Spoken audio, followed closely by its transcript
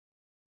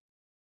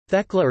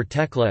Thecla or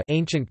Thecla,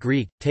 ancient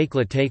Greek,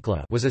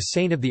 Thecla, was a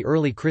saint of the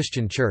early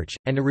Christian Church,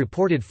 and a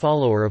reported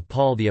follower of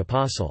Paul the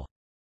Apostle.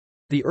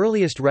 The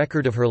earliest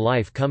record of her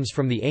life comes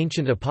from the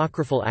ancient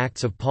apocryphal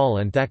Acts of Paul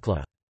and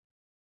Thecla.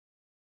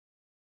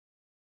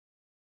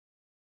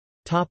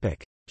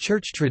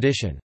 Church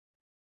tradition.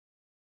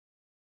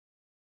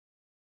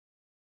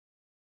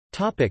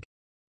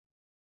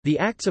 The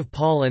Acts of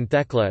Paul and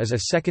Thecla is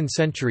a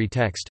 2nd-century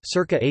text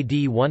circa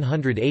AD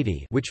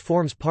 180 which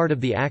forms part of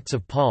the Acts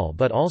of Paul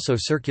but also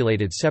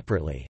circulated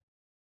separately.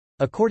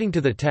 According to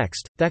the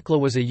text, Thecla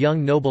was a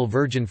young noble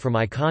virgin from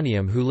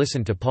Iconium who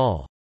listened to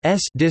Paul's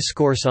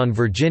discourse on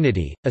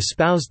virginity,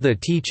 espoused the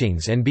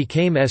teachings and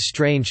became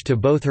estranged to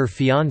both her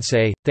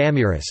fiancé,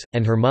 Thamyris,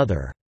 and her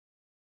mother.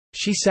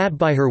 She sat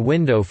by her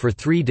window for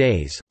 3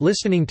 days,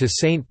 listening to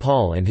St.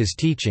 Paul and his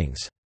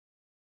teachings.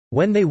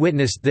 When they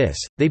witnessed this,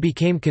 they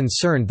became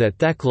concerned that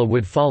Thecla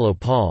would follow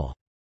Paul's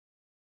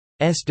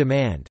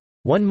demand,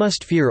 "One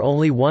must fear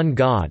only one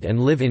God and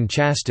live in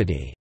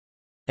chastity,"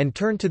 and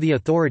turned to the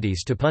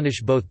authorities to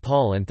punish both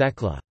Paul and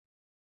Thecla.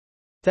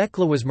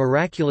 Thecla was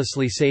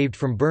miraculously saved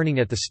from burning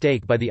at the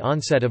stake by the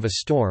onset of a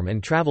storm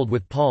and travelled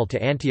with Paul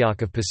to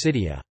Antioch of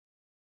Pisidia.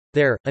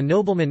 There, a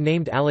nobleman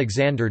named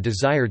Alexander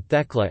desired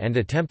Thecla and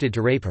attempted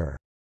to rape her.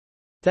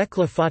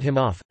 Thecla fought him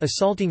off,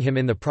 assaulting him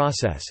in the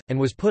process, and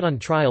was put on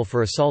trial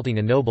for assaulting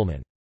a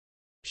nobleman.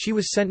 She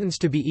was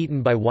sentenced to be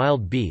eaten by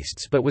wild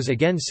beasts but was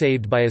again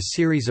saved by a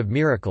series of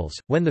miracles,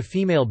 when the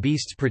female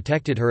beasts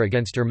protected her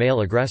against her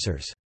male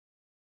aggressors.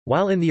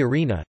 While in the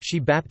arena, she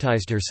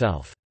baptized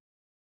herself.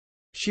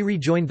 She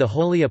rejoined the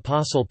holy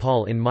apostle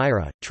Paul in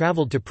Myra,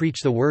 traveled to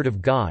preach the word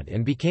of God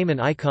and became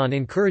an icon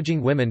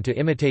encouraging women to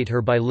imitate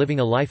her by living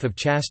a life of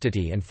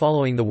chastity and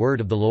following the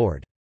word of the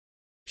Lord.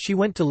 She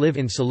went to live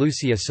in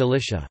Seleucia,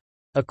 Cilicia.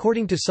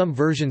 According to some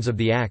versions of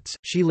the Acts,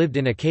 she lived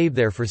in a cave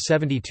there for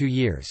 72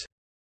 years.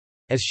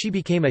 As she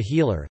became a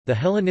healer, the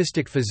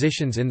Hellenistic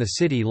physicians in the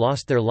city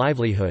lost their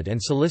livelihood and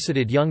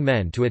solicited young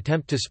men to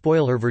attempt to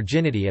spoil her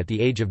virginity at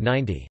the age of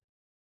 90.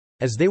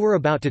 As they were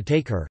about to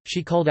take her,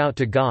 she called out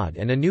to God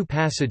and a new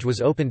passage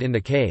was opened in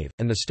the cave,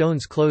 and the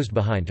stones closed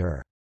behind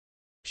her.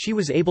 She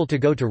was able to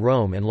go to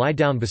Rome and lie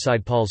down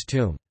beside Paul's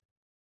tomb.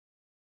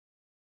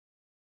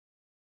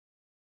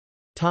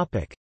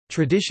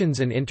 Traditions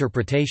and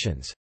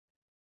interpretations.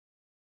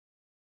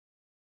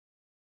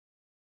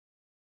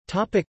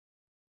 The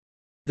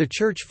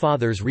Church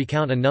Fathers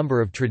recount a number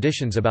of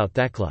traditions about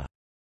Thecla.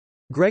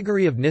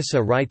 Gregory of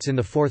Nyssa writes in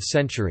the 4th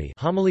century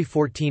Homily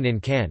 14 in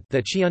Cant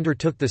that she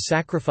undertook the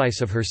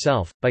sacrifice of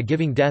herself, by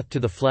giving death to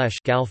the flesh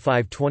Gal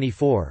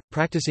 5:24,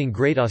 practicing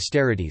great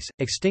austerities,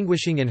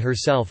 extinguishing in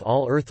herself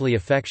all earthly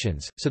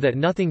affections, so that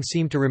nothing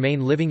seemed to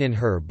remain living in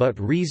her but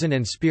reason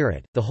and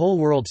spirit, the whole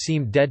world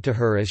seemed dead to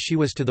her as she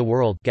was to the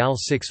world Gal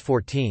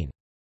 6:14.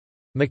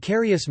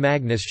 Macarius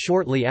Magnus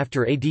shortly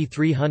after AD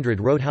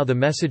 300 wrote how the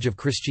message of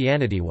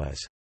Christianity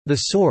was the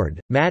sword,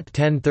 Matt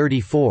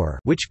 10:34,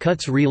 which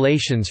cuts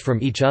relations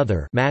from each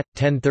other, Matt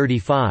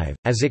 10:35,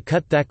 as it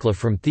cut Thecla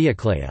from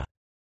Thecla.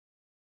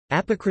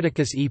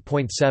 Apocriticus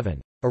E.7.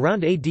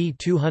 Around AD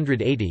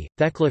 280,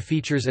 Thecla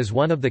features as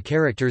one of the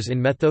characters in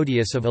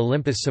Methodius of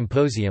Olympus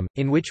Symposium,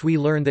 in which we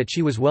learn that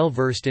she was well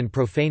versed in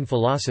profane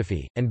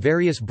philosophy, and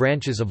various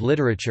branches of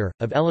literature,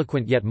 of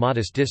eloquent yet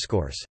modest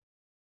discourse.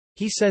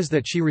 He says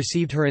that she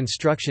received her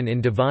instruction in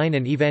divine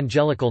and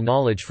evangelical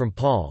knowledge from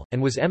Paul, and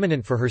was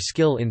eminent for her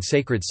skill in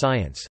sacred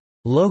science.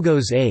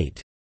 Logos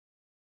 8.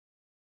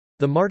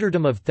 The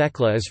martyrdom of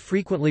Thecla is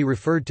frequently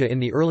referred to in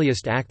the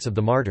earliest Acts of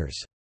the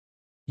Martyrs.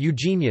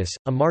 Eugenius,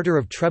 a martyr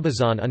of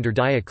Trebizond under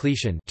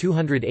Diocletian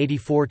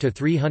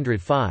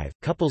 284–305,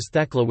 couples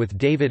Thecla with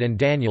David and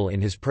Daniel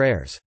in his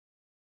prayers.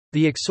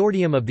 The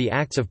exordium of the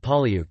Acts of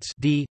Polyeuctus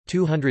d.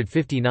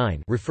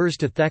 259 refers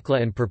to Thecla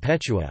and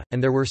Perpetua,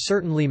 and there were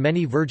certainly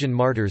many virgin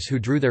martyrs who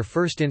drew their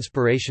first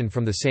inspiration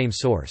from the same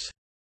source.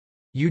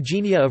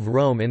 Eugenia of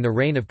Rome in the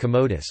reign of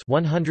Commodus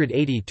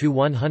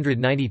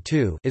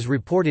 180–192 is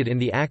reported in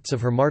the Acts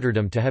of her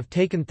martyrdom to have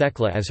taken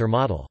Thecla as her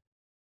model.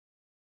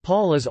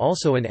 Paul is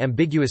also an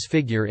ambiguous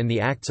figure in the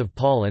Acts of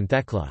Paul and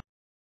Thecla.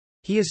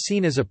 He is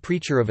seen as a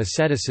preacher of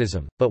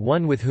asceticism, but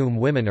one with whom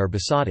women are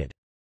besotted.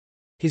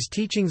 His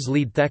teachings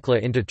lead Thecla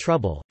into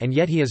trouble, and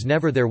yet he is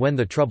never there when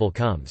the trouble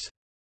comes.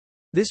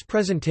 This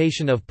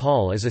presentation of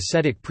Paul as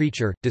ascetic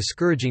preacher,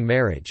 discouraging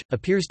marriage,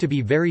 appears to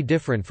be very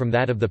different from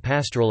that of the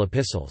pastoral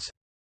epistles.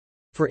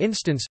 For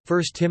instance,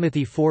 1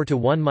 Timothy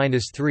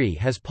 4:1–3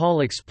 has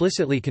Paul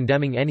explicitly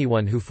condemning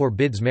anyone who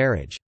forbids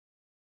marriage.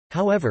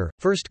 However,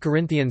 1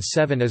 Corinthians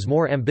 7 is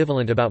more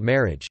ambivalent about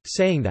marriage,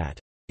 saying that,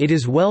 "It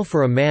is well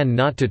for a man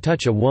not to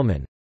touch a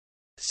woman."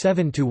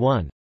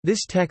 7:1.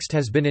 This text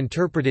has been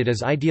interpreted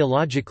as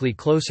ideologically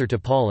closer to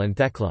Paul and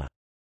Thecla.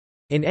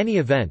 In any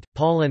event,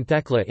 Paul and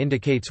Thecla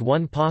indicates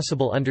one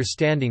possible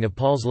understanding of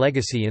Paul's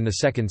legacy in the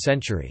 2nd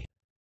century.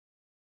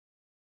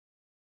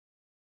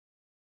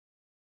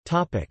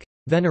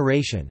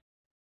 Veneration.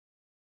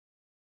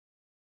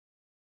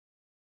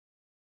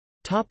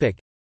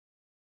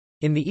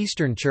 In the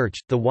Eastern Church,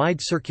 the wide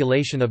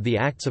circulation of the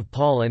Acts of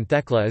Paul and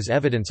Thecla is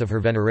evidence of her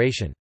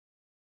veneration.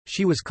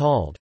 She was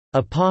called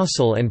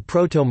apostle and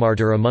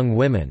protomartyr among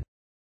women,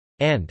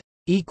 and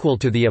equal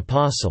to the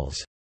apostles.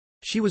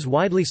 She was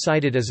widely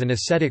cited as an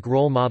ascetic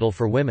role model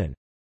for women.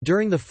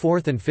 During the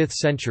 4th and 5th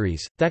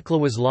centuries, Thecla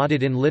was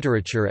lauded in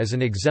literature as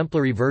an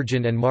exemplary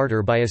virgin and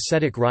martyr by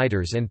ascetic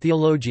writers and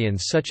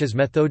theologians such as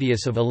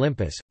Methodius of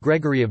Olympus,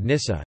 Gregory of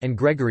Nyssa, and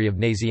Gregory of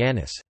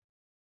Nazianzus.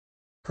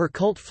 Her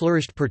cult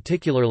flourished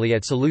particularly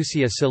at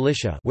Seleucia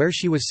Cilicia, where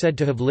she was said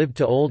to have lived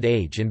to old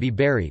age and be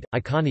buried,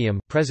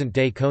 Iconium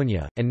present-day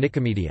Konya, and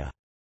Nicomedia.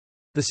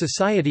 The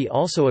society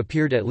also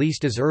appeared at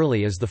least as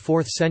early as the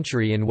 4th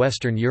century in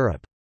Western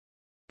Europe.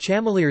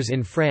 Chamalières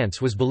in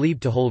France was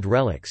believed to hold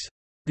relics.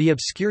 The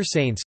obscure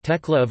saints,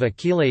 Thecla of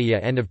Aquileia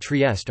and of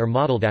Trieste, are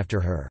modelled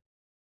after her.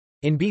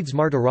 In Bede's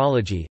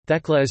martyrology,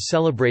 Thecla is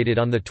celebrated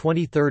on the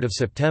 23rd of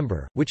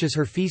September, which is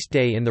her feast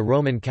day in the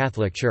Roman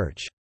Catholic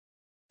Church.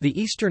 The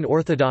Eastern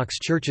Orthodox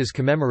churches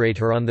commemorate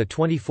her on the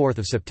 24th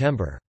of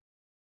September.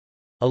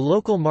 A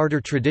local martyr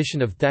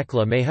tradition of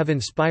Thecla may have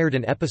inspired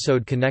an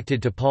episode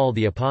connected to Paul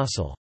the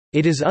Apostle.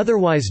 It is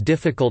otherwise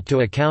difficult to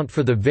account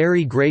for the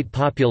very great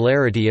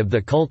popularity of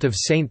the cult of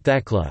Saint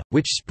Thecla,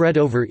 which spread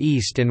over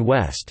East and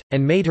West,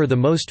 and made her the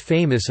most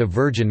famous of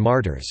virgin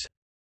martyrs,"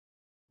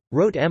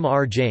 wrote M.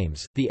 R.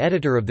 James, the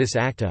editor of this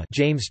acta,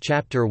 James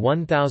chapter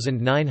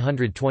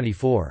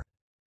 1924.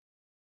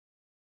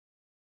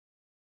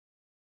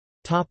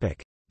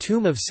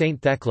 Tomb of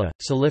Saint Thecla,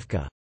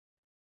 Salifka.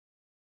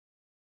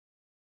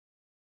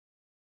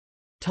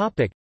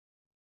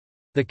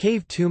 The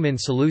cave tomb in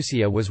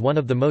Seleucia was one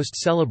of the most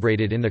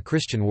celebrated in the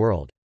Christian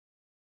world.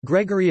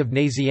 Gregory of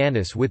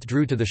Nazianzus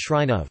withdrew to the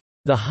shrine of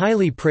the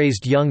highly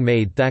praised young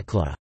maid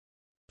Thecla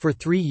for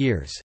 3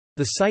 years.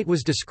 The site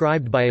was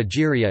described by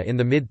Egeria in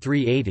the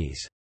mid-380s.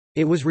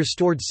 It was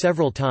restored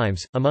several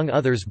times, among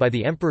others by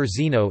the Emperor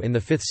Zeno in the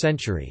 5th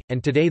century,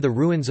 and today the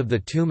ruins of the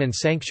tomb and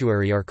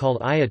sanctuary are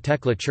called Aya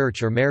Thecla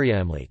Church or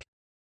Mariaemlik.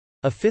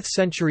 A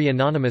 5th-century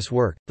anonymous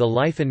work, The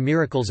Life and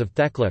Miracles of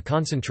Thecla,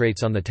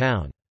 concentrates on the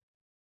town.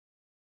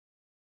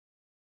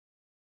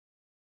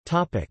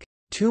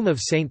 Tomb of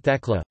Saint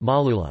Thecla,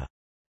 Malula.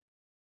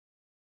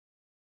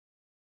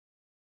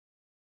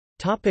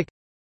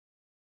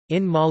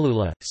 In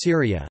Malula,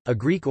 Syria, a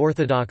Greek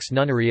Orthodox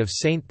nunnery of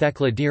Saint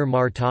Thecla Dir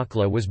Mar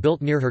Thakla was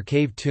built near her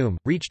cave tomb,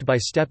 reached by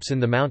steps in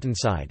the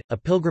mountainside, a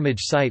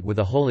pilgrimage site with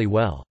a holy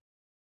well.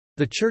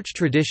 The church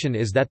tradition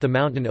is that the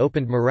mountain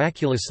opened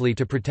miraculously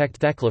to protect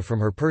Thecla from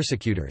her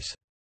persecutors.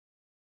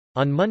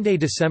 On Monday,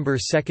 December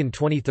 2,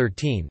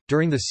 2013,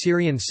 during the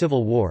Syrian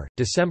Civil War,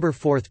 December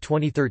 4,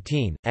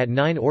 2013, at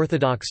 9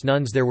 Orthodox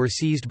nuns there were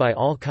seized by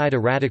al-Qaeda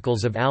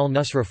radicals of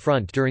al-Nusra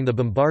Front during the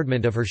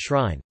bombardment of her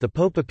shrine. The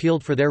Pope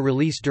appealed for their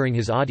release during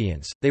his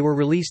audience. They were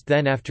released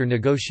then after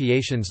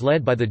negotiations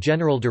led by the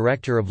General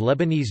Director of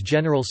Lebanese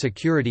General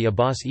Security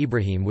Abbas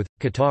Ibrahim with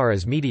Qatar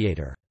as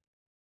mediator.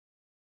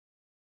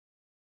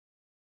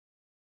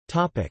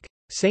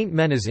 Saint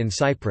Menas in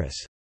Cyprus.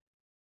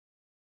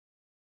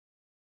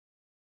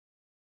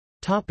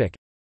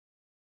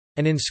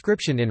 An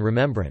inscription in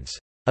remembrance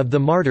of the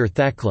martyr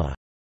Thecla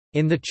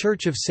in the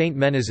Church of St.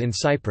 Menas in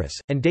Cyprus,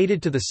 and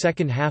dated to the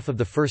second half of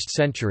the 1st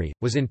century,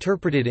 was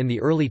interpreted in the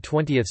early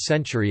 20th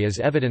century as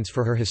evidence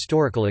for her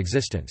historical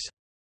existence.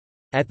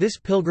 At this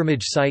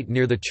pilgrimage site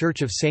near the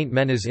Church of St.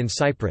 Menas in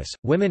Cyprus,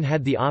 women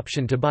had the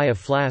option to buy a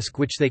flask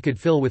which they could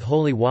fill with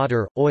holy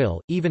water,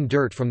 oil, even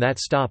dirt from that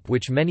stop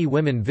which many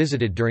women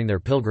visited during their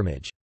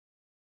pilgrimage.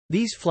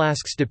 These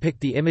flasks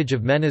depict the image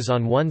of Menas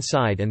on one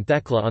side and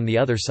Thecla on the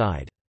other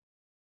side.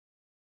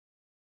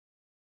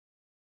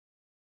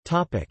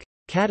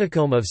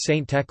 Catacomb of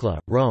Saint Thecla,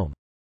 Rome.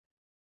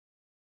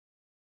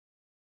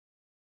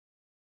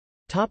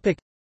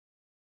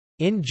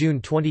 In June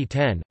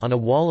 2010, on a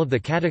wall of the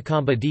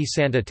Catacomba di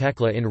Santa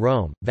Thecla in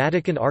Rome,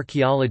 Vatican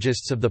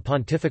archaeologists of the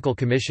Pontifical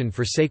Commission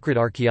for Sacred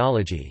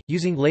Archaeology,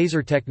 using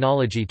laser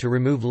technology to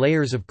remove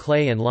layers of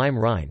clay and lime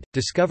rind,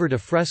 discovered a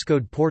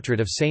frescoed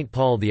portrait of St.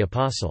 Paul the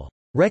Apostle,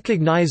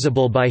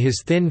 recognizable by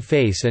his thin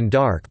face and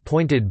dark,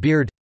 pointed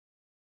beard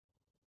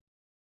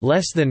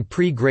less than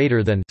pre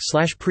greater than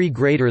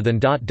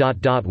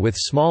with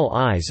small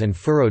eyes and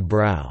furrowed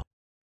brow,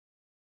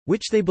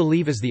 which they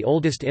believe is the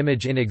oldest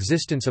image in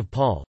existence of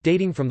Paul,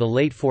 dating from the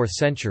late 4th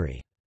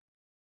century.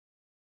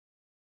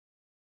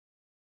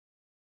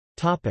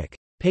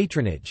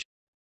 Patronage.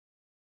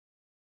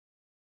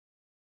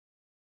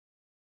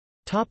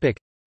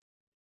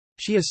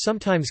 She is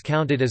sometimes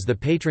counted as the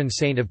patron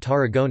saint of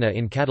Tarragona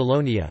in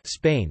Catalonia,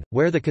 Spain,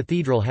 where the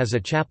cathedral has a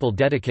chapel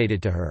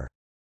dedicated to her.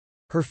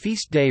 Her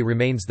feast day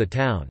remains the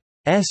town's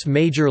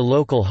major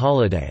local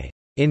holiday.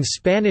 In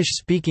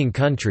Spanish-speaking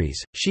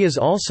countries, she is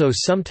also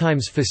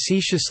sometimes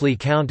facetiously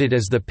counted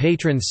as the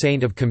patron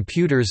saint of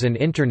computers and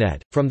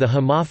Internet, from the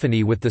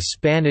homophony with the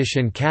Spanish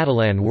and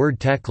Catalan word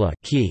tecla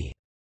key.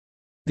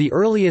 The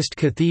earliest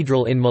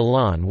cathedral in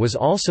Milan was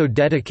also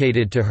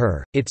dedicated to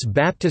her. Its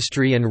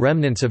baptistry and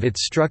remnants of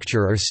its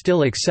structure are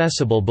still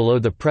accessible below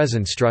the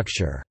present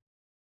structure.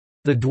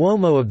 The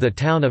Duomo of the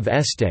town of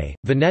Este,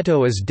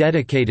 Veneto is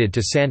dedicated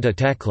to Santa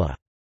Thecla.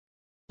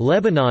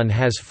 Lebanon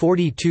has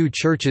 42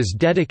 churches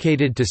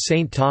dedicated to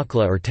Saint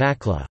Thecla or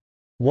Thecla.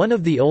 One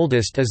of the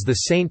oldest is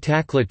the Saint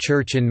Thecla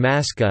Church in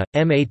Masca,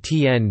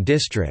 Matn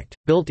district,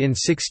 built in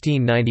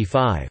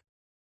 1695.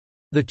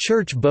 The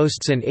church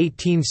boasts an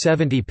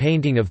 1870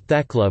 painting of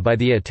Thecla by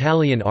the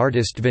Italian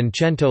artist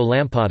Vincenzo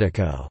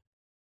Lampadico.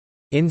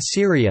 In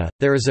Syria,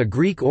 there is a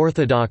Greek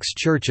Orthodox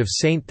Church of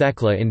Saint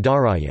Thecla in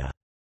Daraya.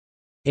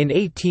 In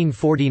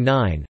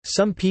 1849,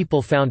 some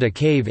people found a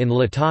cave in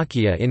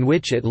Latakia in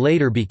which it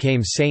later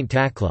became Saint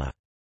Thecla's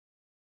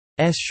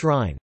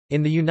shrine.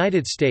 In the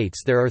United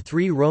States there are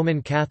 3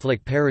 Roman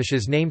Catholic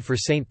parishes named for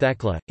Saint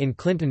Thecla, in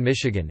Clinton,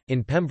 Michigan,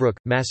 in Pembroke,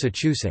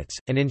 Massachusetts,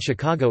 and in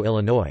Chicago,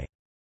 Illinois.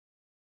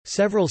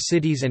 Several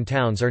cities and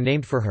towns are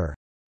named for her.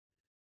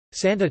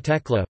 Santa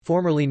Thecla,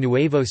 formerly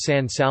Nuevo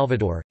San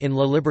Salvador, in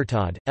La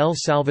Libertad, El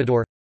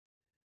Salvador.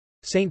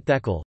 Saint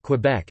Thecla,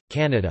 Quebec,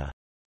 Canada.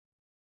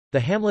 The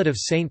hamlet of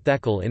Saint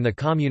Thecla in the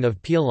commune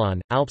of Piélon,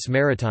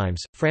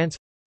 Alpes-Maritimes, France.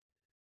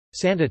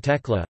 Santa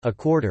Thecla, a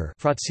quarter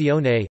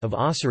frazione of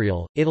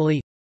Osirial,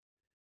 Italy.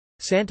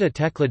 Santa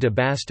Thecla de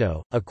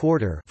Basto, a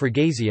quarter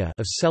freguesia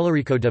of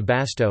Celerico de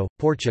Basto,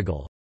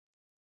 Portugal.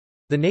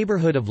 The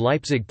neighbourhood of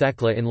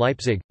Leipzig-Thecla in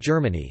Leipzig,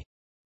 Germany.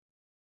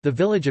 The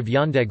village of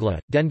Llandegla,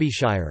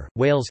 Denbighshire,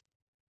 Wales.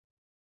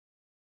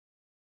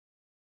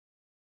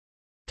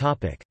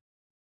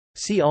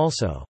 See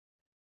also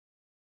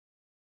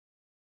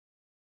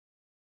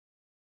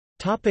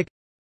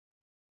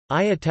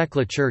Aya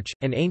Thecla Church,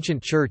 an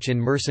ancient church in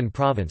Mersin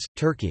Province,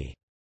 Turkey.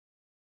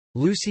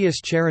 Lucius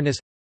Charinus.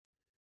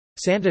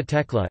 Santa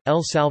Thecla,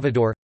 El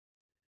Salvador.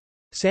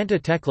 Santa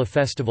Thecla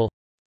Festival.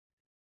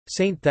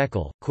 Saint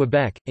Thecla,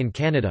 Quebec, in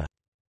Canada.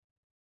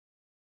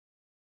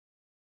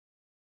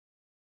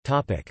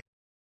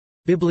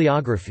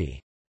 Bibliography.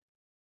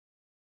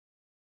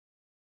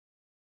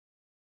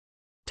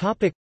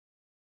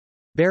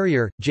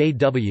 Barrier, J.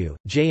 W.,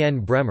 J.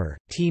 N. Bremer,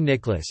 T.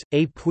 Nicholas,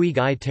 A. Puig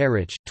I.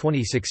 Terich,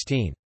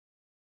 2016.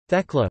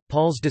 Thecla,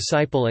 Paul's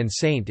Disciple and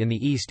Saint in the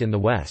East and the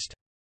West.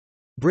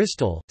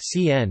 Bristol,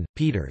 C. N.,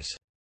 Peters.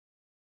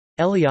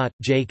 Elliott,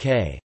 J.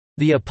 K.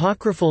 The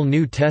Apocryphal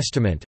New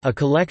Testament, a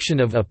collection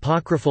of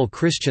apocryphal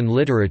Christian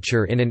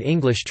literature in an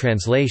English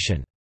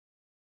translation.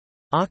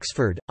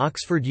 Oxford,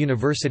 Oxford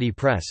University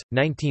Press,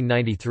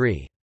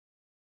 1993.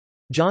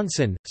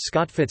 Johnson,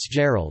 Scott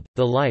Fitzgerald,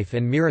 The Life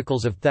and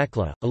Miracles of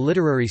Thecla, A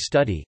Literary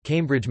Study,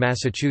 Cambridge,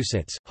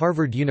 Massachusetts,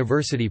 Harvard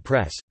University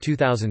Press,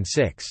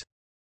 2006.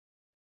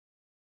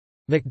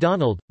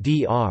 MacDonald,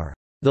 D.R.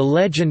 The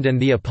Legend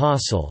and the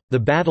Apostle, The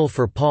Battle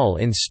for Paul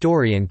in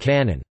Story and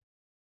Canon.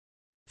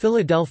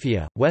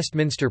 Philadelphia,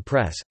 Westminster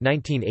Press,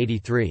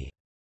 1983.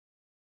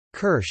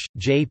 Kirsch,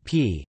 J.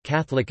 P.,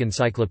 Catholic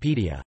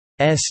Encyclopedia.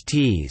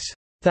 St.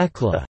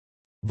 Thecla.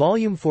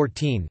 Volume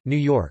 14, New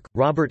York,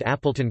 Robert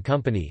Appleton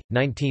Company,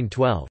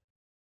 1912.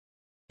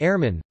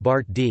 Ehrman,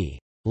 Bart D.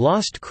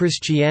 Lost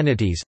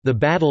Christianities, The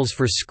Battles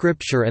for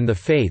Scripture and the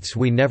Faiths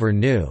We Never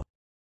Knew.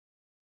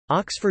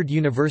 Oxford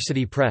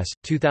University Press,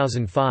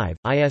 2005,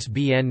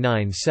 ISBN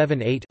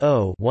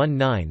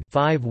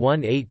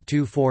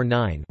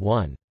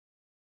 978-0-19-518249-1.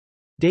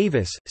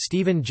 Davis,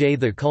 Stephen J.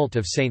 The Cult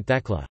of St.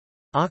 Thecla.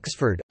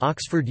 Oxford,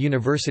 Oxford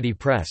University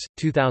Press,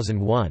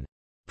 2001.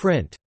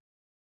 Print.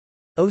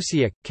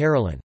 Osiak,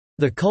 Carolyn.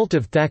 The Cult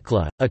of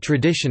Thecla, A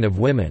Tradition of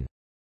Women's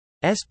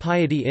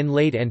Piety in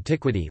Late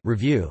Antiquity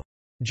Review.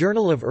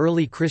 Journal of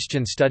Early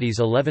Christian Studies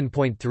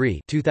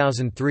 11.3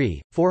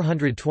 2003,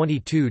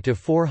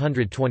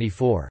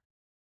 422–424.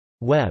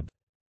 Web.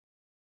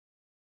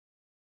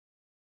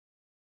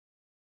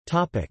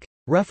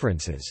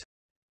 References.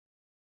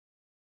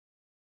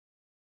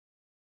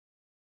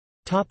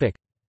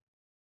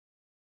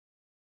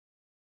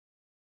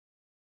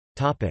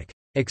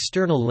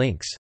 External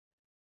links.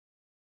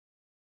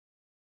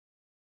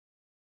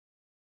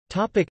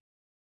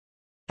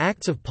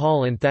 Acts of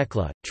Paul and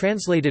Thecla,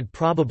 translated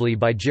probably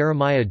by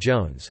Jeremiah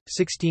Jones,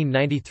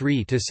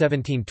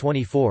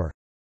 1693–1724.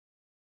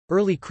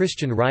 Early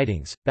Christian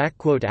Writings,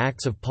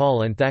 Acts of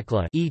Paul and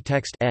Thecla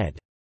e-text ed.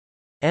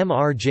 M.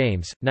 R.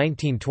 James,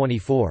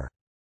 1924.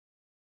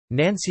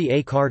 Nancy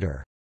A.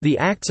 Carter. The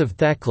Acts of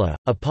Thecla,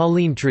 A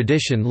Pauline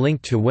Tradition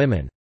Linked to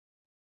Women.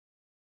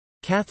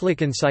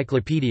 Catholic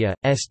Encyclopedia,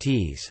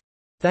 Sts.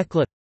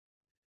 Thecla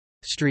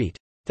Street.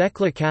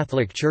 Thecla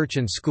Catholic Church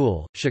and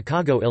School,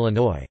 Chicago,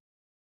 Illinois.